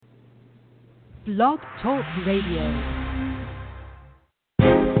Blog Talk Radio.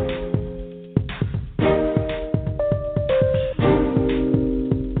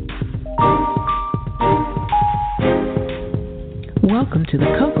 Welcome to the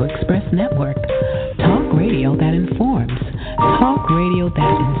Cocoa Express Network. Talk radio that informs. Talk radio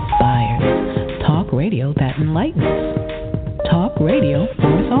that inspires. Talk radio that enlightens. Talk radio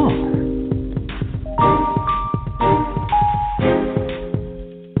for us all.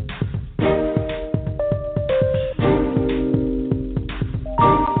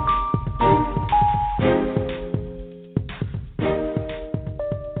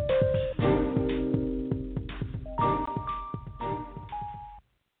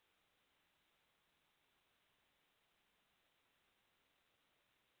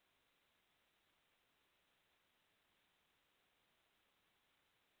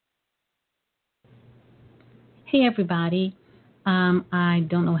 Hey, everybody. I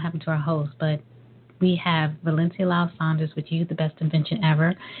don't know what happened to our host, but we have Valencia Lyles-Saunders with You, the Best Invention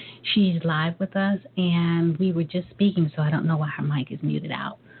Ever. She's live with us, and we were just speaking, so I don't know why her mic is muted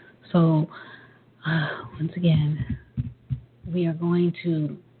out. So, once again, we are going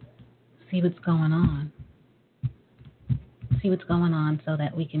to see what's going on. So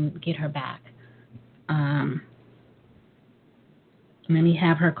that we can get her back. Let me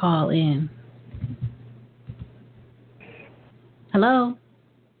have her call in. Hello?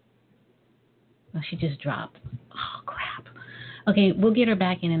 Oh, she just dropped. Oh, crap. Okay, we'll get her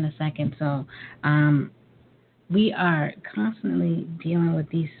back in a second. So we are constantly dealing with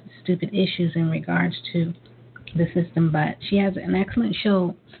these stupid issues in regards to the system, but she has an excellent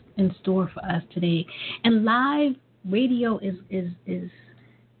show in store for us today. And live radio is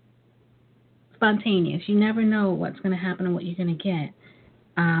spontaneous. You never know what's going to happen and what you're going to get.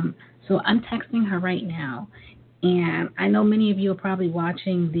 So I'm texting her right now. And I know many of you are probably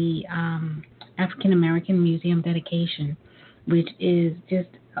watching the African American Museum dedication, which is just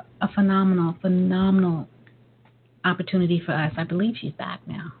a phenomenal opportunity for us. I believe she's back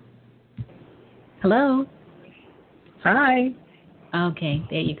now. Hello? Hi. Okay,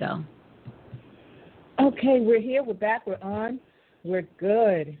 there you go. Okay, we're here. We're back. We're on. We're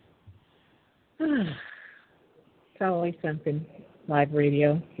good. It's always something. Live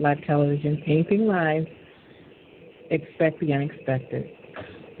radio, live television, anything live. Expect the unexpected.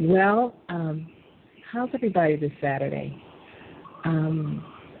 Well, how's everybody this Saturday? I'm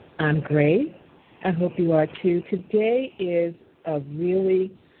great. I hope you are too. Today is a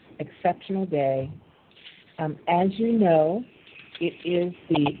really exceptional day. As you know, it is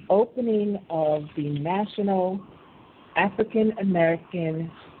the opening of the National African American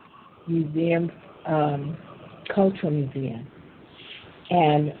Museum, Cultural Museum.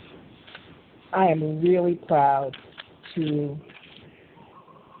 And I am really proud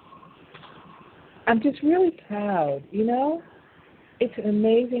I'm just really proud. You know, it's an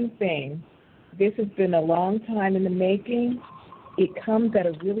amazing thing. This has been a long time in the making. It comes at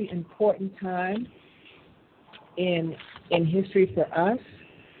a really important time in history for us.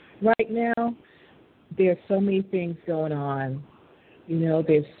 Right now, there's so many things going on. You know,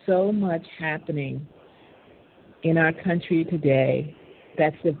 there's so much happening in our country today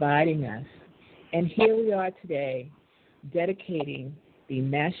that's dividing us. And here we are today, dedicating the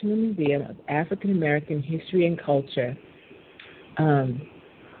National Museum of African American History and Culture,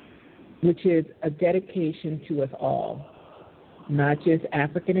 which is a dedication to us all, not just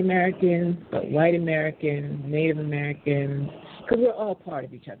African Americans, but white Americans, Native Americans, because we're all part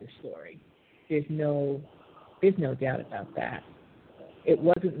of each other's story. There's no doubt about that. It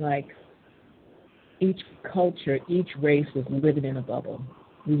wasn't like each culture, each race was living in a bubble.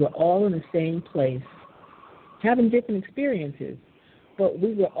 We were all in the same place, having different experiences, but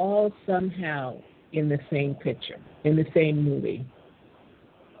we were all somehow in the same picture, in the same movie.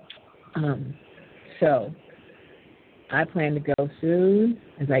 So I plan to go soon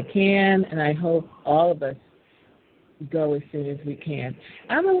as I can, and I hope all of us go as soon as we can.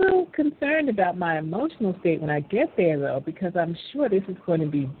 I'm a little concerned about my emotional state when I get there, though, because I'm sure this is going to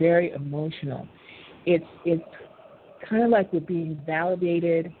be very emotional. It's kind of like we're being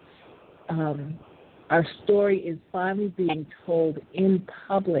validated. Our story is finally being told in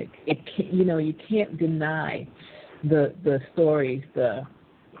public. You can't deny the stories, the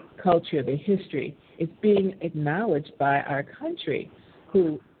culture, the history. It's being acknowledged by our country,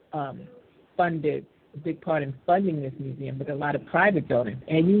 who funded a big part in funding this museum, with a lot of private donors.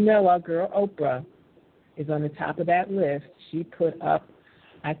 And you know our girl Oprah is on the top of that list. She put up,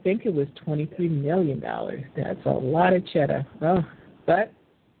 I think it was $23 million. That's a lot of cheddar. Oh, but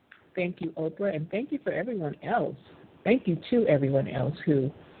thank you, Oprah, and thank you for everyone else. Thank you to everyone else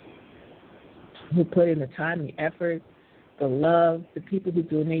who who put in the time, the effort, the love, the people who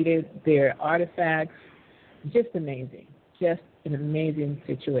donated their artifacts. Just amazing. Just an amazing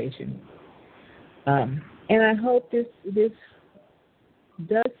situation. And I hope this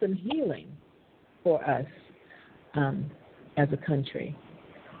does some healing for us as a country.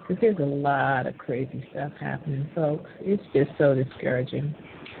 Because there's a lot of crazy stuff happening, folks. It's just so discouraging.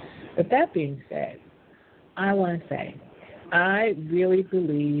 But that being said, I want to say, I really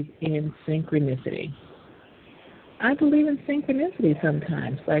believe in synchronicity. I believe in synchronicity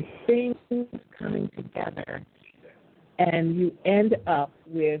sometimes, like things coming together, and you end up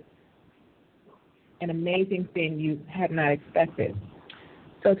with an amazing thing you had not expected.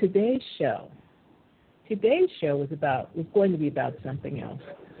 So today's show was going to be about something else.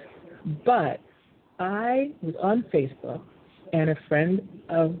 But I was on Facebook, and a friend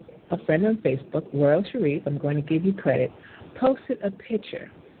on Facebook, Royal Sharif, I'm going to give you credit, posted a picture,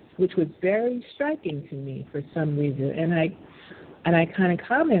 which was very striking to me for some reason, and I kind of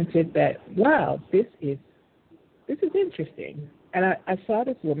commented that, wow, this is interesting. And I saw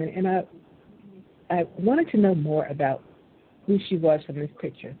this woman, and I wanted to know more about who she was from this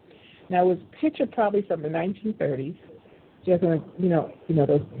picture. Now, it was a picture probably from the 1930s. She has on, you know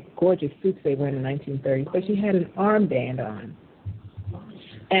those gorgeous suits they wear in the 1930s, but she had an armband on.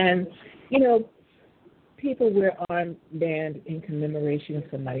 And, people wear armband in commemoration of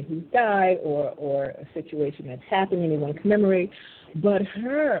somebody who's died or a situation that's happening and they want to commemorate. But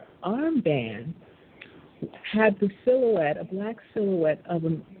her armband had the silhouette, a black silhouette of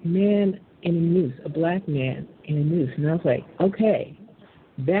a man in a noose, a black man in a noose. And I was like, okay,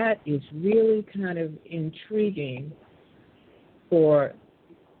 that is really kind of intriguing for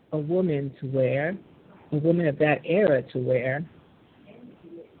a woman to wear, a woman of that era to wear.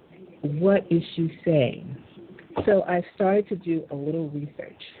 What is she saying? So I started to do a little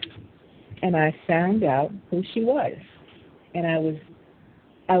research, and I found out who she was, and I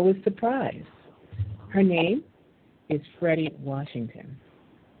was surprised. Her name is Fredi Washington.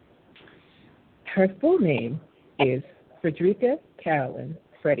 Her full name is Frederica Carolyn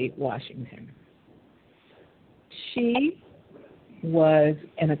Fredi Washington. She was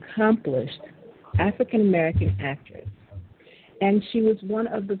an accomplished African-American actress, and she was one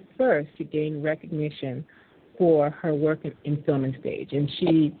of the first to gain recognition for her work in film and stage. And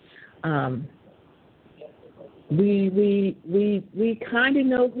she, we kind of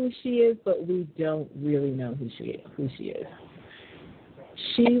know who she is, but we don't really know who she is.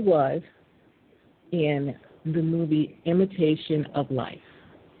 She was in the movie Imitation of Life,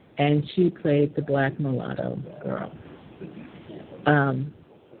 and she played the black mulatto girl. And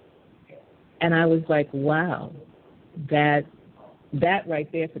I was like, wow, that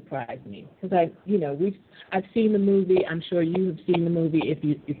right there surprised me, because I've seen the movie. I'm sure you have seen the movie. If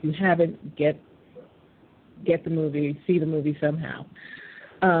you haven't, get the movie, see the movie somehow.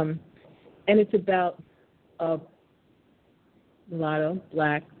 And it's about a mulatto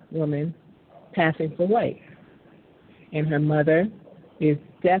black woman passing for white, and her mother is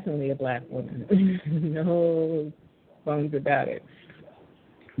definitely a black woman. No bones about it.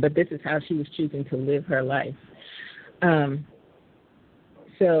 But this is how she was choosing to live her life.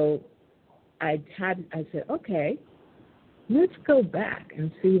 So I said, okay, let's go back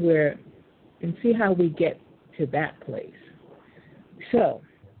and see how we get to that place. So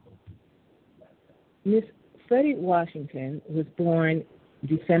Miss Fredi Washington was born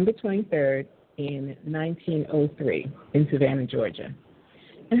December 23rd in 1903 in Savannah, Georgia.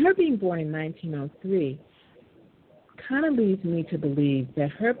 And her being born in 1903 kind of leads me to believe that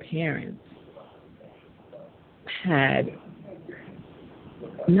her parents had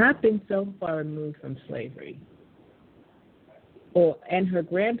not been so far removed from slavery, and her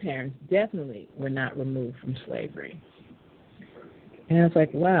grandparents definitely were not removed from slavery. And I was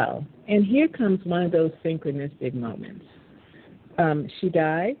like, wow. And here comes one of those synchronistic moments. She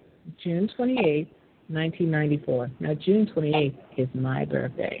died June 28th, 1994. Now, June 28th is my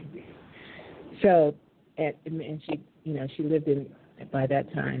birthday. So, and she lived in, by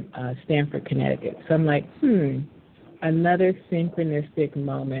that time, Stamford, Connecticut. So I'm like, another synchronistic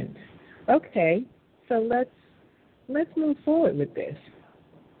moment. Okay, so let's move forward with this.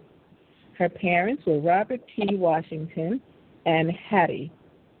 Her parents were Robert T. Washington and Hattie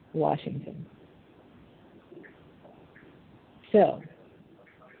Washington. So,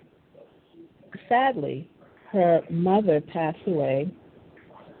 sadly, her mother passed away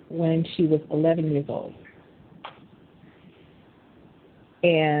when she was 11 years old.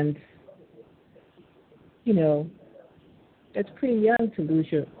 And, it's pretty young to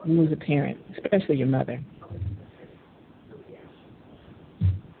lose a parent, especially your mother.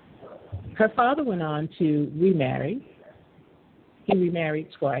 Her father went on to remarry. He remarried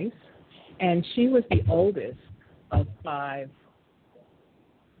twice, and she was the oldest of five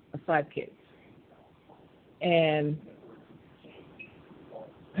kids. And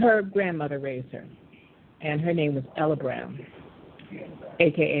her grandmother raised her, and her name was Ella Brown,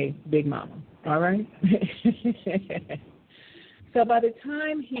 a.k.a. Big Mama. All right? So by the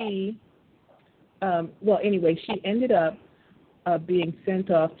time she ended up being sent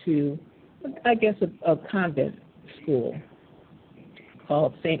off to, I guess, a convent school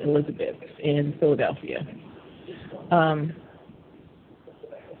called St. Elizabeth's in Philadelphia.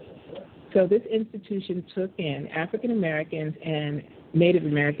 So this institution took in African Americans and Native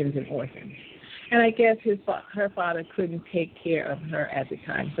Americans and orphans. And I guess her father couldn't take care of her at the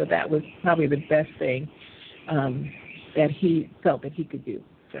time, so that was probably the best thing that he felt that he could do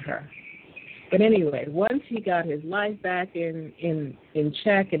to her. But anyway, once he got his life back in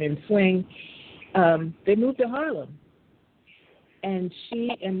check and in swing, they moved to Harlem. And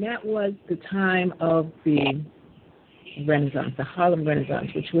that was the time of the Renaissance, the Harlem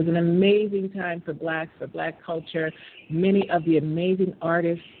Renaissance, which was an amazing time for Black culture. Many of the amazing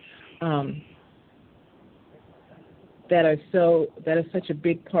artists that are such a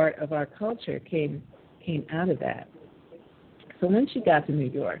big part of our culture came out of that. So when she got to New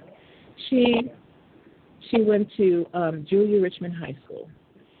York, she went to Julia Richmond High School,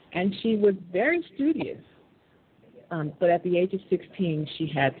 and she was very studious. But at the age of 16, she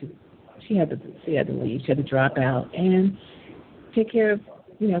had to leave. She had to drop out and take care of,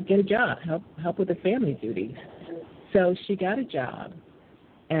 get a job, help with the family duties. So she got a job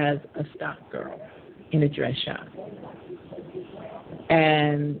as a stock girl in a dress shop.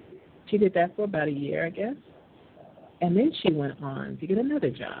 And she did that for about a year, I guess. And then she went on to get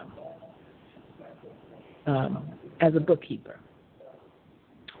another job as a bookkeeper.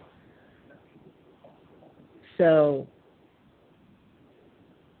 So,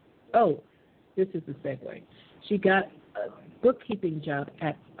 this is the segue. She got a bookkeeping job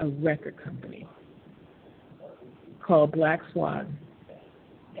at a record company called Black Swan.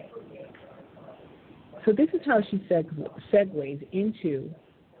 So this is how she segues into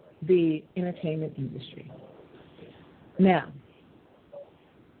the entertainment industry. Now,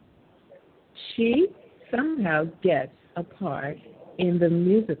 she somehow gets a part in the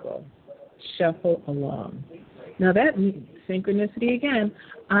musical Shuffle Along. Now that synchronicity again,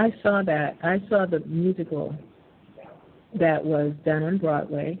 I saw the musical that was done on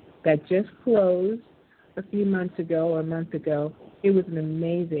Broadway that just closed a few months ago or a month ago. It was an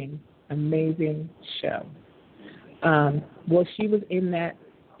amazing show. She was in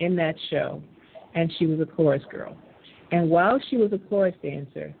that show, and she was a chorus girl. And while she was a chorus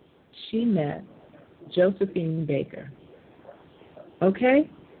dancer, she met Josephine Baker. Okay?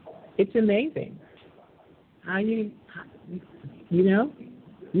 It's amazing. You're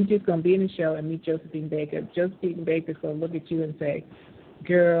just going to be in the show and meet Josephine Baker. Josephine Baker's going to look at you and say,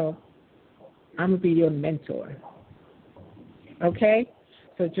 girl, I'm going to be your mentor. Okay?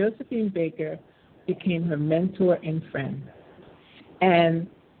 So Josephine Baker became her mentor and friend and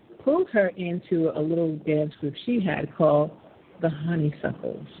pulled her into a little dance group she had called the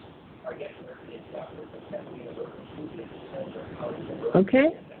Honeysuckles. Okay?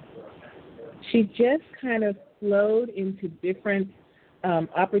 She just kind of flowed into different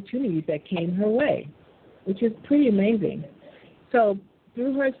opportunities that came her way, which is pretty amazing. So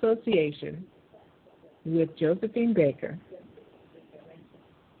through her association with Josephine Baker,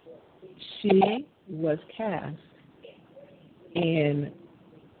 she was cast in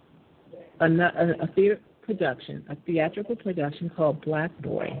a theatrical production called Black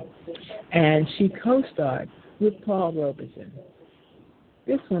Boy, and she co-starred with Paul Robeson.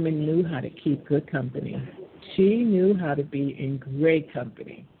 This woman knew how to keep good company. She knew how to be in great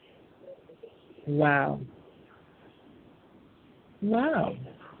company. Wow.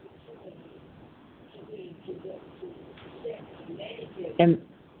 And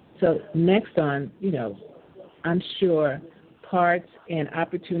so next on, I'm sure parts and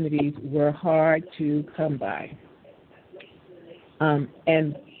opportunities were hard to come by.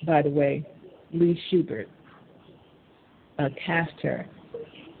 And by the way, Lee Schubert cast her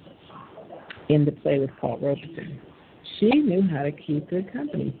in the play with Paul Robeson. She knew how to keep good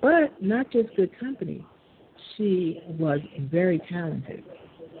company, but not just good company. She was very talented.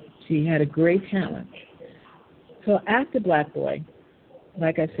 She had a great talent. So after Black Boy,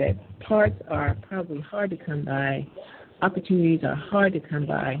 like I said, parts are probably hard to come by, opportunities are hard to come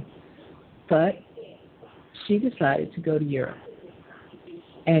by, but she decided to go to Europe.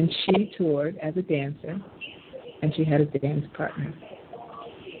 And she toured as a dancer, and she had a dance partner.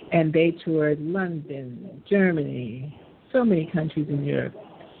 And they toured London, Germany, so many countries in Europe,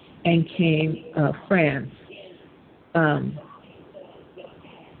 and came France. And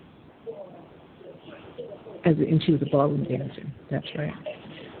she was a ballroom dancer. That's right.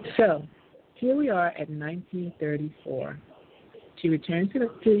 So here we are at 1934. She returns to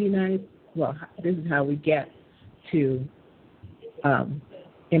the United. Well, this is how we get to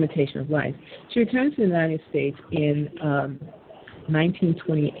Imitation of Life. She returns to the United States in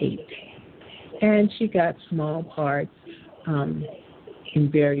 1928, and she got small parts in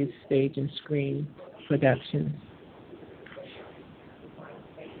various stage and screen productions.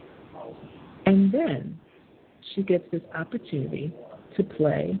 And then she gets this opportunity to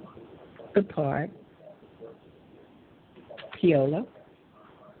play the part Piola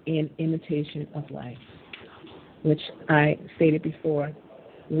in Imitation of Life, which I stated before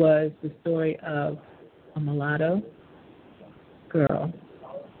was the story of a mulatto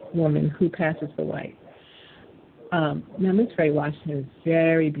woman who passes for white. Now, Miss Fredi Washington is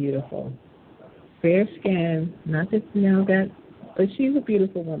very beautiful, fair skin, not just that, but she's a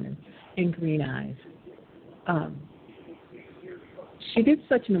beautiful woman, and green eyes. She did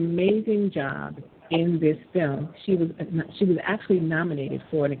such an amazing job in this film. She was actually nominated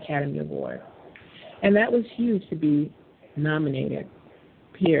for an Academy Award, and that was huge to be nominated,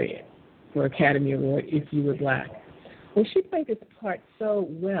 period, for Academy Award if you were black. Well, she played this part so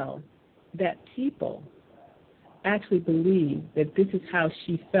well that people actually believed that this is how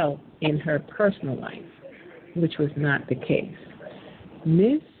she felt in her personal life, which was not the case.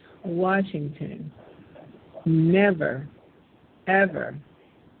 Miss Washington never, ever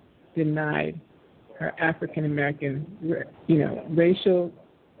denied her African American, racial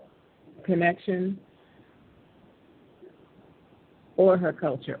connection, or her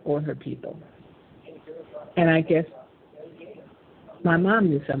culture, or her people. And I guess my mom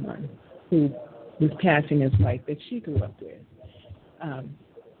knew someone who was passing as white that she grew up with.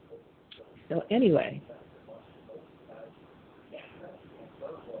 So anyway,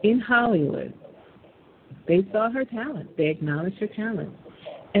 in Hollywood, they saw her talent. They acknowledged her talent.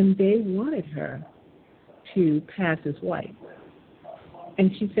 And they wanted her to pass as white.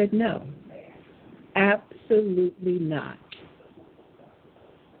 And she said no, absolutely not.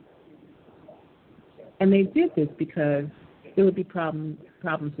 And they did this because there would be problems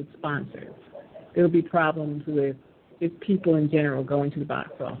with sponsors. There would be problems with just people in general going to the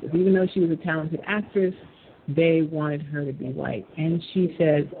box office. Even though she was a talented actress, they wanted her to be white. And she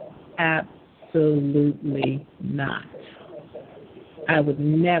said, absolutely not. I would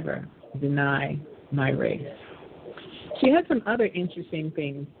never deny my race. She had some other interesting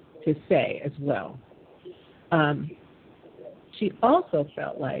things to say as well. She also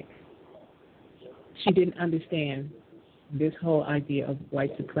felt like she didn't understand this whole idea of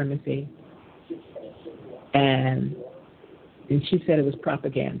white supremacy, and she said it was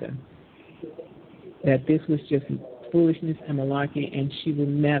propaganda, that this was just foolishness and malarkey, and she would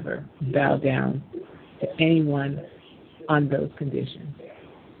never bow down to anyone on those conditions.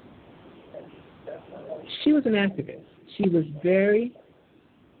 She was an activist. She was very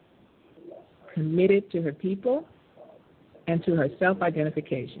committed to her people and to her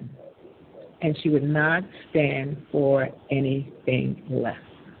self-identification, and she would not stand for anything less.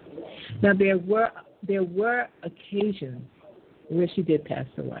 Now, there were occasions where she did pass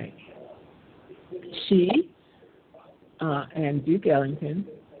the white. She and Duke Ellington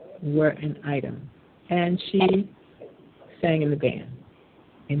were an item, and she sang in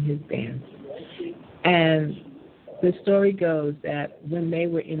his band. And the story goes that when they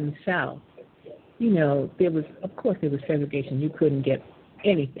were in the South, there was segregation. You couldn't get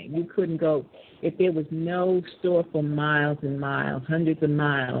anything. You couldn't go, if there was no store for miles and miles, hundreds of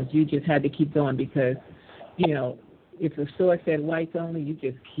miles, you just had to keep going because, if the store said whites only, you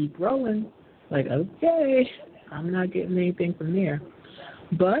just keep rolling. Like, okay, I'm not getting anything from there.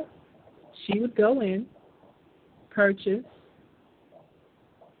 But she would go in, purchase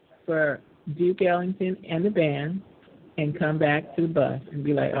for Duke Ellington and the band, and come back to the bus and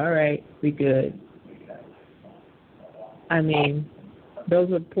be like, all right, we good. I mean, those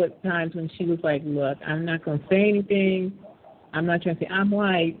were times when she was like, look, I'm not going to say anything. I'm not trying to say I'm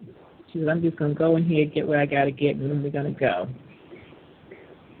white. She was, I'm just going to go in here, get what I got to get, and then we're going to go.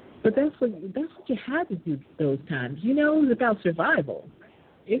 But that's what you had to do those times. It was about survival.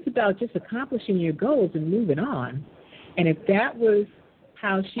 It's about just accomplishing your goals and moving on. And if that was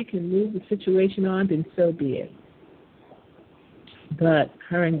how she can move the situation on, then so be it. But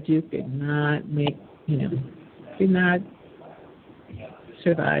her and Duke did not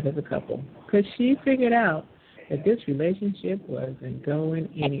survive as a couple. Because she figured out that this relationship wasn't going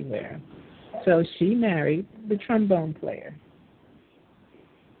anywhere. So she married the trombone player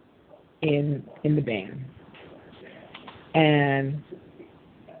in the band. And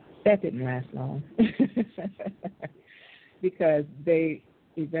that didn't last long because they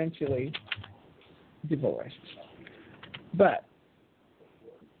eventually divorced. But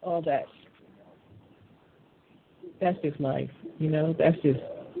all that's just life, that's just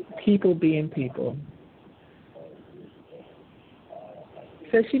people being people.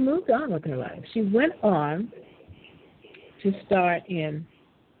 So she moved on with her life. She went on to star in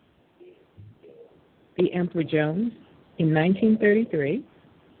The Emperor Jones in 1933.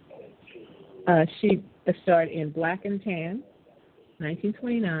 She starred in Black and Tan,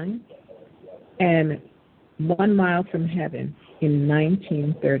 1929, and 1 Mile from Heaven in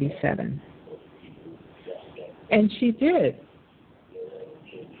 1937. And she did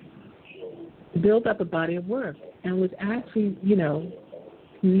build up a body of work and was actually,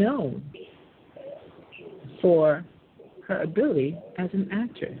 known for her ability as an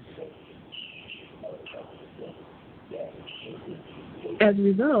actress. As a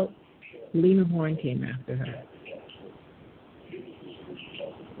result, Lena Horne came after her.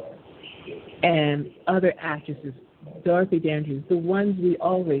 And other actresses, Dorothy Dandridge, the ones we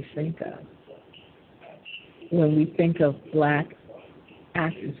always think of when we think of black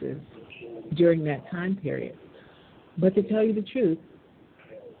actresses during that time period. But to tell you the truth,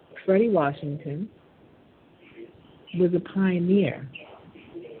 Fredi Washington was a pioneer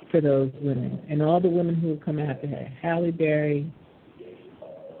for those women, and all the women who would come after her, Halle Berry,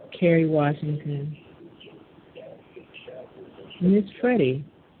 Kerry Washington. Miss Fredi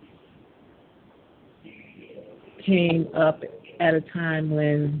came up at a time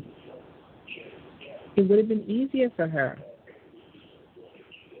when it would have been easier for her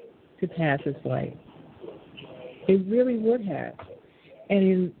to pass as white. It really would have.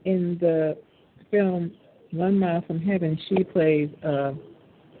 And in the film 1 Mile from Heaven, she plays a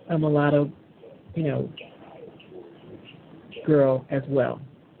mulatto, girl as well.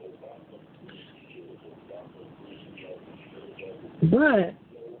 But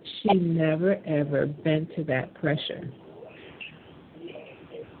she never, ever bent to that pressure.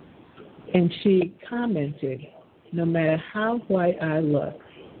 And she commented, no matter how white I look,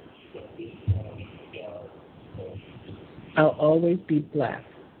 I'll always be black.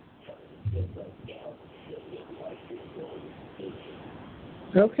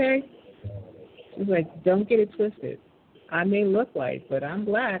 Okay? She's like, don't get it twisted. I may look white, but I'm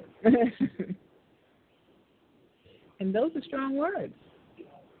black. And those are strong words.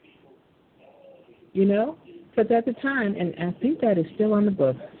 Because at the time, and I think that is still on the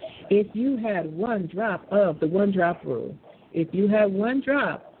book, if you had 1 drop of the 1 drop rule, if you had 1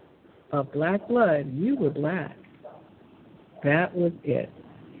 drop of black blood, you were black. That was it.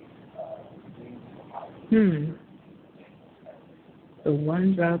 The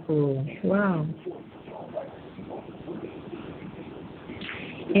 1 drop rule. Wow.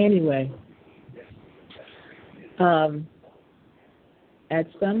 Anyway, at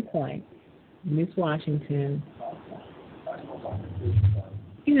some point, Miss Washington,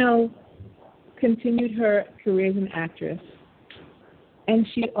 continued her career as an actress. And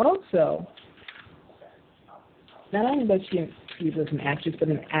she also, not only was she was an actress, but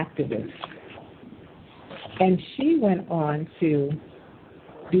an activist. And she went on to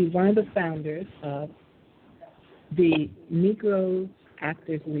be one of the founders of the Negro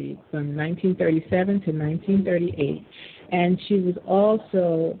Actors League from 1937 to 1938. And she was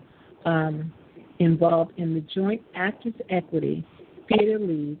also involved in the Joint Actors Equity Theater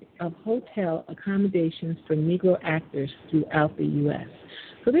League of hotel accommodations for Negro actors throughout the U.S.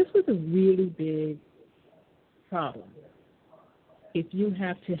 So this was a really big problem. If you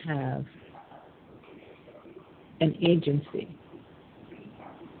have to have an agency,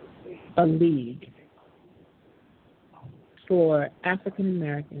 a league for African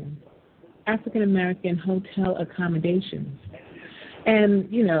American hotel accommodations. And,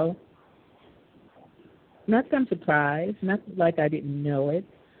 not that I'm surprised, not like I didn't know it,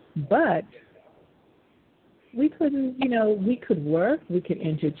 but we couldn't, we could work, we could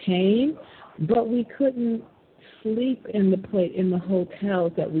entertain, but we couldn't sleep in the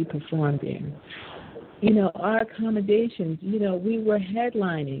hotels that we performed in. Our accommodations, we were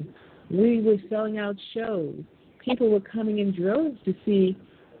headlining, we were selling out shows. People were coming in droves to see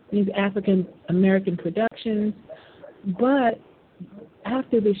these African American productions, but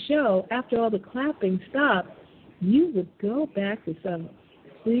after the show, after all the clapping stopped, you would go back to some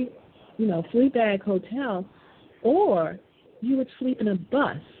flea bag hotel, or you would sleep in a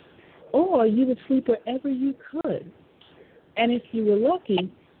bus or you would sleep wherever you could. And if you were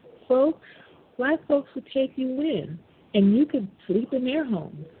lucky, black folks would take you in, and you could sleep in their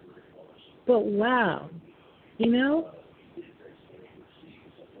homes. But wow, you know,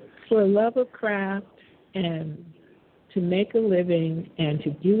 for a love of craft and to make a living and to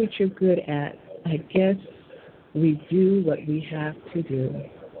do what you're good at, I guess we do what we have to do.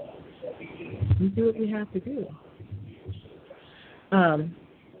 We do what we have to do.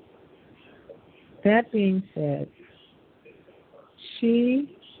 That being said,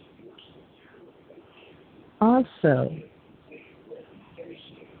 she also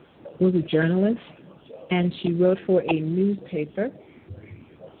was a journalist, and she wrote for a newspaper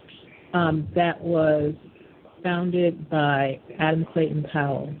that was founded by Adam Clayton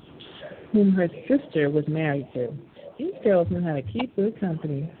Powell, whom her sister was married to. These girls know how to keep good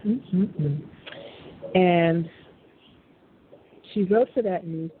company. Mm-hmm. And she wrote for that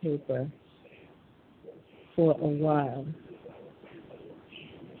newspaper for a while.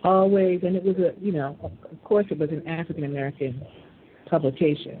 Always, and it was of course it was an African American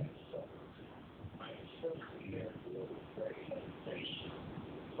publication.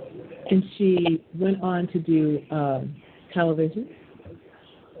 And she went on to do television.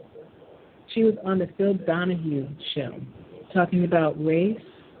 She was on the Phil Donahue show talking about race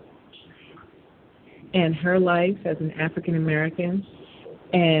and her life as an African American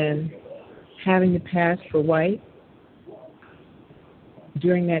and having to pass for white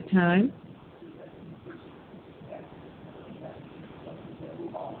during that time.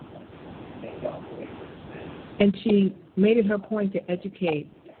 And she made it her point to educate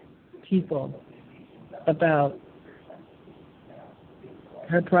people about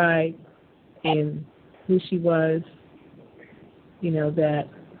her pride in who she was, that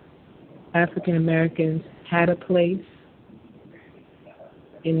African Americans had a place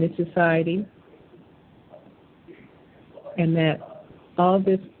in this society, and that all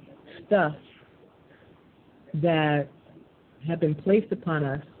this stuff that had been placed upon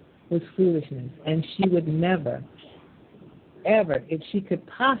us was foolishness, and she would never, ever, if she could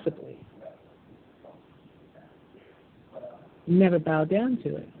possibly, never bow down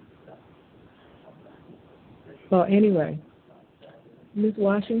to it. Well, anyway, Ms.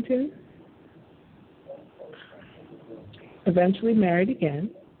 Washington eventually married again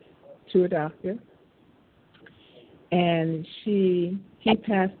to a doctor, and he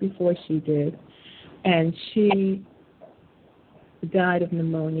passed before she did, and she died of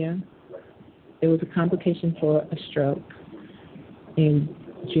pneumonia. It was a complication for a stroke in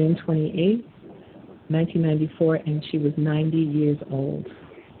June 28, 1994, and she was 90 years old.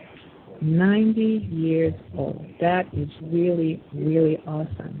 90 years old. That is really, really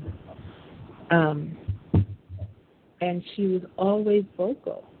awesome. And she was always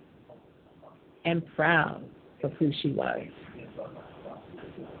vocal and proud of who she was.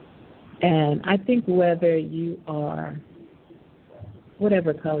 And I think whether you are,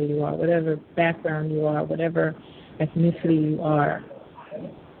 whatever color you are, whatever background you are, whatever ethnicity you are,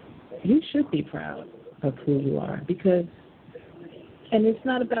 you should be proud of who you are, because, and it's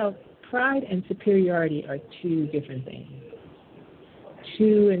not about, pride and superiority are two different things,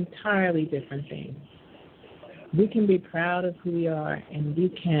 two entirely different things. We can be proud of who we are, and we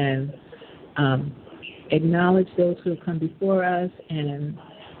can acknowledge those who have come before us and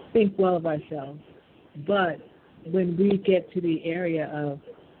think well of ourselves. But when we get to the area of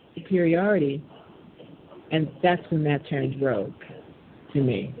superiority, and that's when that turns rogue to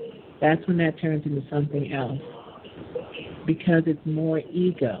me. That's when that turns into something else, because it's more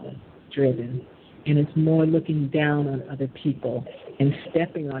ego-driven, and it's more looking down on other people and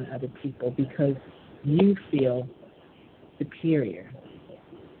stepping on other people because you feel superior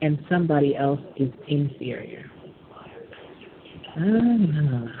and somebody else is inferior.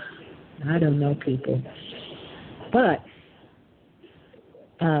 I don't know, people. But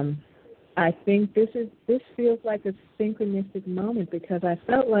I think this feels like a synchronistic moment, because I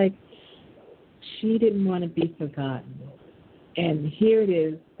felt like she didn't want to be forgotten. And here it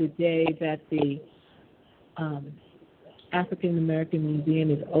is, the day that the African American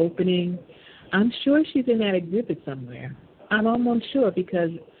Museum is opening. I'm sure she's in that exhibit somewhere. I'm almost sure, because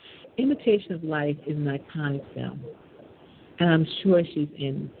Imitation of Life is an iconic film. And I'm sure she's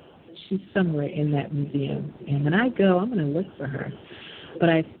somewhere in that museum. And when I go, I'm going to look for her. But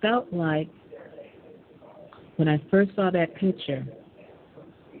I felt like when I first saw that picture,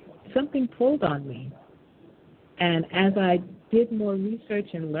 something pulled on me. And as I did more research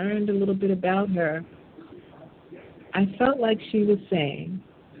and learned a little bit about her, I felt like she was saying,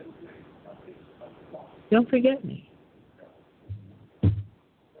 don't forget me.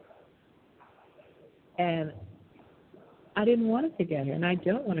 And I didn't want to forget her, and I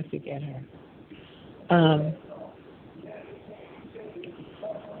don't want to forget her.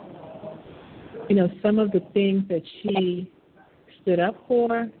 Some of the things that she stood up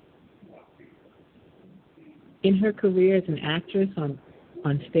for in her career as an actress on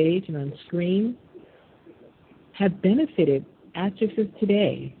stage and on screen have benefited actresses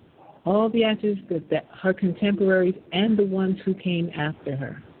today. All the actresses that her contemporaries and the ones who came after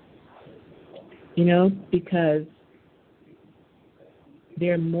her. Because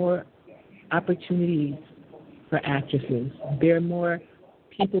there are more opportunities for actresses. There are more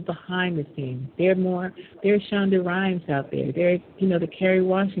people behind the scenes. There's Shonda Rhimes out there. There's, the Fredi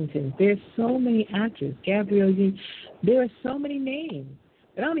Washington. There's so many actors. Gabrielle Union. There are so many names.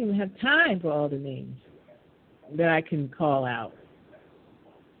 I don't even have time for all the names that I can call out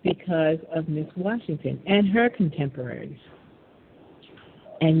because of Miss Washington and her contemporaries.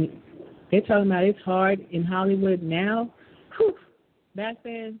 And they're talking about it's hard in Hollywood now. Whew. Back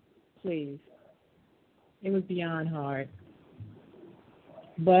then, please. It was beyond hard.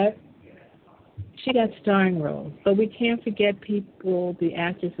 But she got starring roles. But we can't forget people, the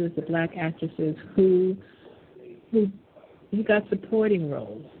actresses, the black actresses who got supporting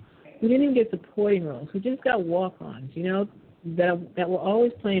roles. We didn't even get supporting roles. We just got walk-ons, that were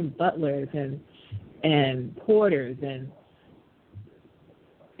always playing butlers and porters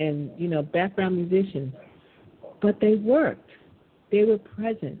and background musicians. But they worked. They were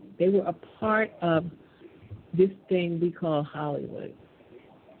present. They were a part of this thing we call Hollywood,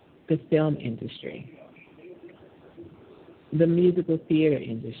 the film industry, the musical theater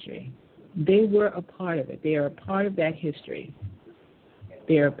industry. They were a part of it. They are a part of that history.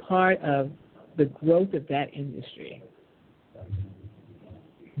 They are a part of the growth of that industry.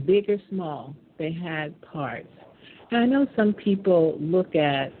 Big or small, they had parts. And I know some people look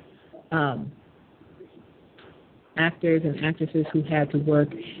at actors and actresses who had to work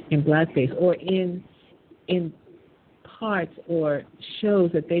in blackface or in parts or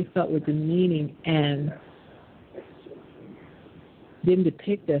shows that they felt were demeaning and didn't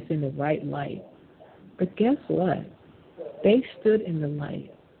depict us in the right light. But guess what? They stood in the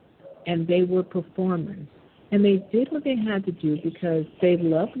light, and they were performers. And they did what they had to do because they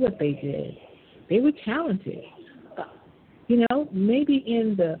loved what they did. They were talented. Maybe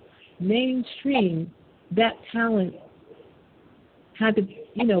in the mainstream, that talent had to,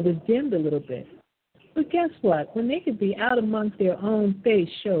 was dimmed a little bit. But guess what? When they could be out amongst their own, they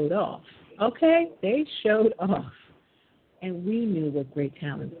showed off. Okay? They showed off. And we knew what great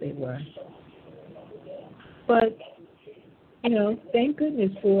talents they were. But, thank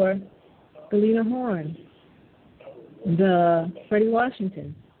goodness for the Lena Horne, the Fredi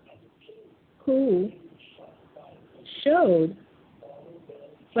Washington, who showed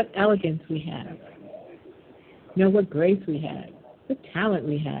what elegance we have, what grace we had, what talent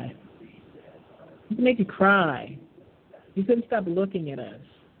we had. We could make you cry. You couldn't stop looking at us.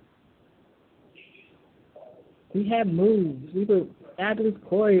 We had moves. We were fabulous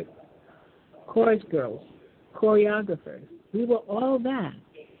chorus girls, choreographers. We were all that.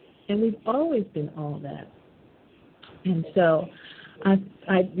 And we've always been all that. And so,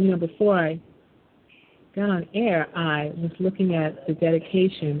 before I got on air, I was looking at the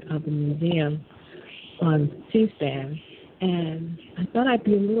dedication of the museum on C-SPAN, and I thought I'd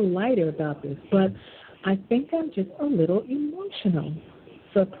be a little lighter about this, but I think I'm just a little emotional.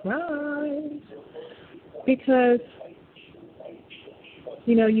 Surprise! Because,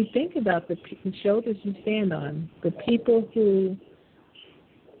 you think about the shoulders you stand on, the people who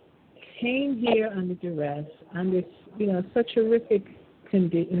came here under duress, under, such horrific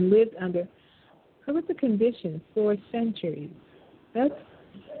conditions, lived under horrific conditions for centuries. That's,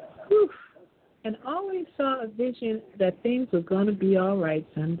 whew, and always saw a vision that things were going to be all right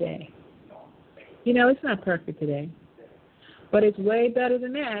someday. It's not perfect today, but it's way better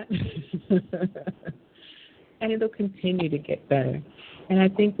than that. And it'll continue to get better. And I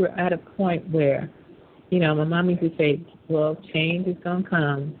think we're at a point where, my mom used to say, well, change is going to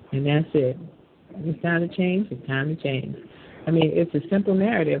come, and that's it. It's time to change, it's time to change. I mean, it's a simple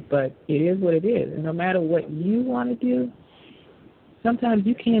narrative, but it is what it is. And no matter what you want to do, sometimes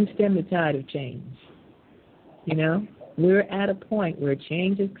you can't stem the tide of change. We're at a point where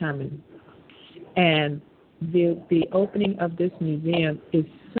change is coming. And the opening of this museum is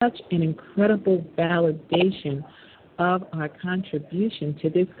such an incredible validation of our contribution to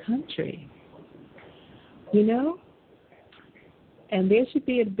this country. And there should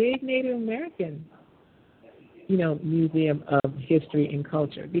be a big Native American, museum of history and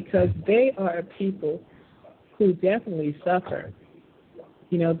culture, because they are a people who definitely suffered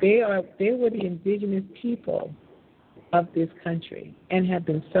You know, they were the indigenous people of this country and have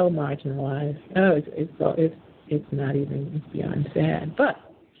been so marginalized. Oh, it's not even, it's beyond sad. But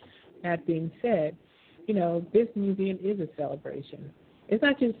that being said, you know, this museum is a celebration. It's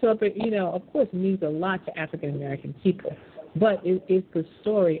not just celebrate, you know, of course it means a lot to African American people, but it's the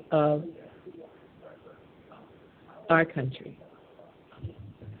story of our country.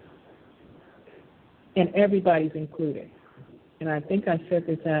 And everybody's included. And I think I said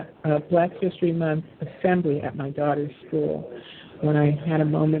this at Black History Month assembly at my daughter's school when I had a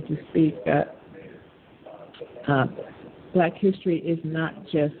moment to speak that Black history is not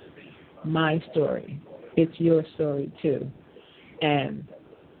just my story. It's your story too. And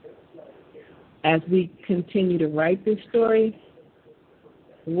as we continue to write this story,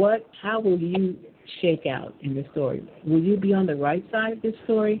 how will you shake out in the story? Will you be on the right side of this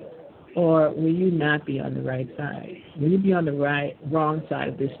story, or will you not be on the right side? Will you be on the wrong side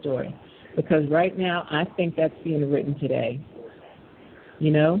of this story? Because right now, I think that's being written today.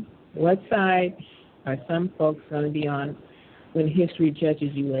 You know, what side are some folks going to be on when history judges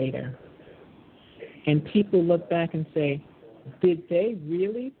you later? And people look back and say, did they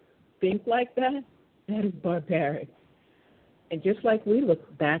really think like that? That is barbaric. And just like we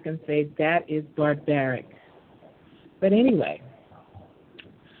look back and say, that is barbaric. But anyway,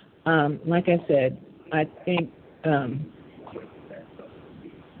 like I said, I think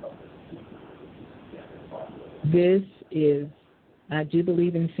this is, I do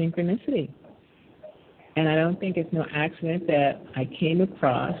believe in synchronicity. And I don't think it's no accident that I came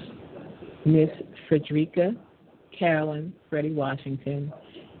across Miss Frederica Carolyn Fredi Washington,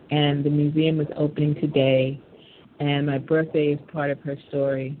 and the museum was opening today, and my birthday is part of her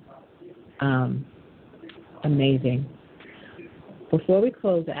story. Amazing. Before we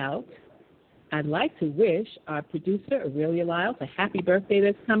close out, I'd like to wish our producer, Aurelia Lyles, a happy birthday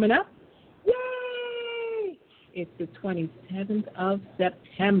that's coming up. Yay! It's the 27th of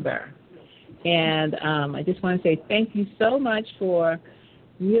September. And I just want to say thank you so much for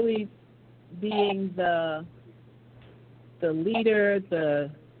really being the leader,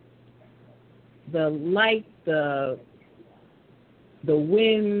 the light, the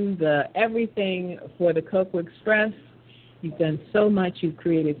wind, the everything for the Cocoa Express. You've done so much. You've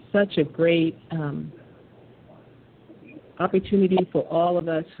created such a great opportunity for all of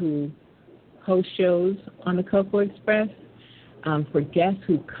us who host shows on the Cocoa Express, for guests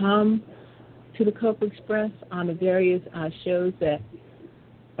who come to the Cocoa Express on the various shows that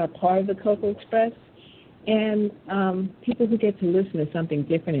are part of the Cocoa Express, and people who get to listen to something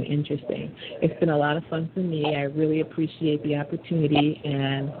different and interesting. It's been a lot of fun for me. I really appreciate the opportunity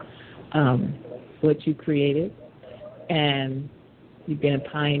and what you created. And you've been a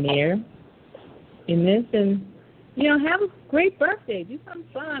pioneer in this. And, you know, have a great birthday. Do something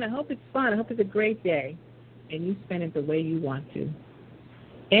fun. I hope it's fun. I hope it's a great day. And you spend it the way you want to.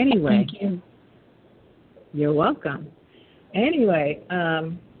 Anyway. Thank you. You're welcome. Anyway,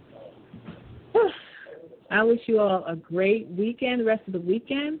 I wish you all a great weekend, the rest of the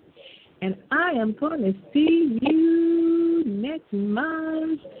weekend. And I am going to see you next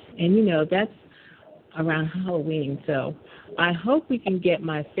month. And, you know, that's around Halloween. So I hope we can get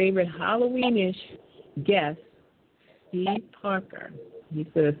my favorite Halloween-ish guest, Steve Parker. He's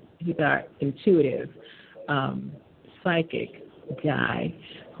our intuitive, psychic guy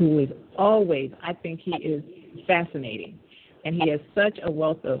who is always, I think he is fascinating. And he has such a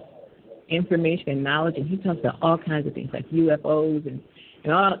wealth of information and knowledge, and he talks about all kinds of things like UFOs and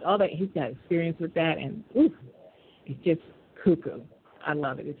all that. He's got experience with that, and it's just cuckoo. I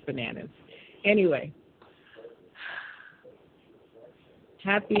love it. It's bananas. Anyway,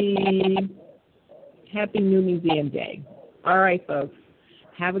 happy New Museum Day. All right, folks.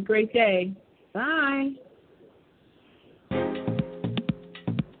 Have a great day. Bye.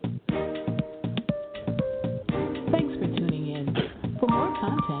 Thanks for tuning in. For more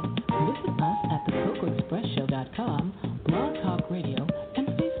content, visit us at thecocoexpressshow.com, Blog Talk Radio, and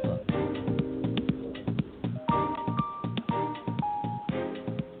Facebook.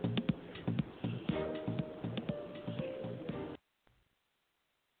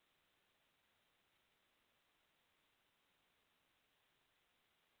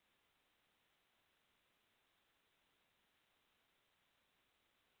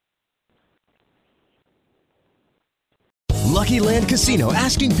 Lucky Land Casino,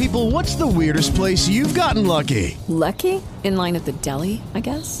 asking people, what's the weirdest place you've gotten lucky? Lucky? In line at the deli, I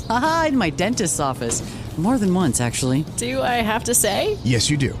guess? Aha, in my dentist's office. More than once, actually. Do I have to say?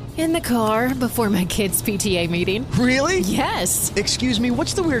 Yes, you do. In the car before my kids' PTA meeting. Really? Yes. Excuse me,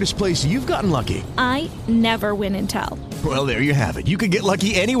 what's the weirdest place you've gotten lucky? I never win and tell. Well, there you have it. You can get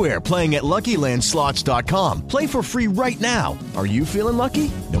lucky anywhere, playing at LuckyLandSlots.com. Play for free right now. Are you feeling lucky?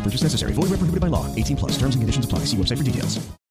 No purchase necessary. Void where prohibited by law. 18+. Terms and conditions apply. See website for details.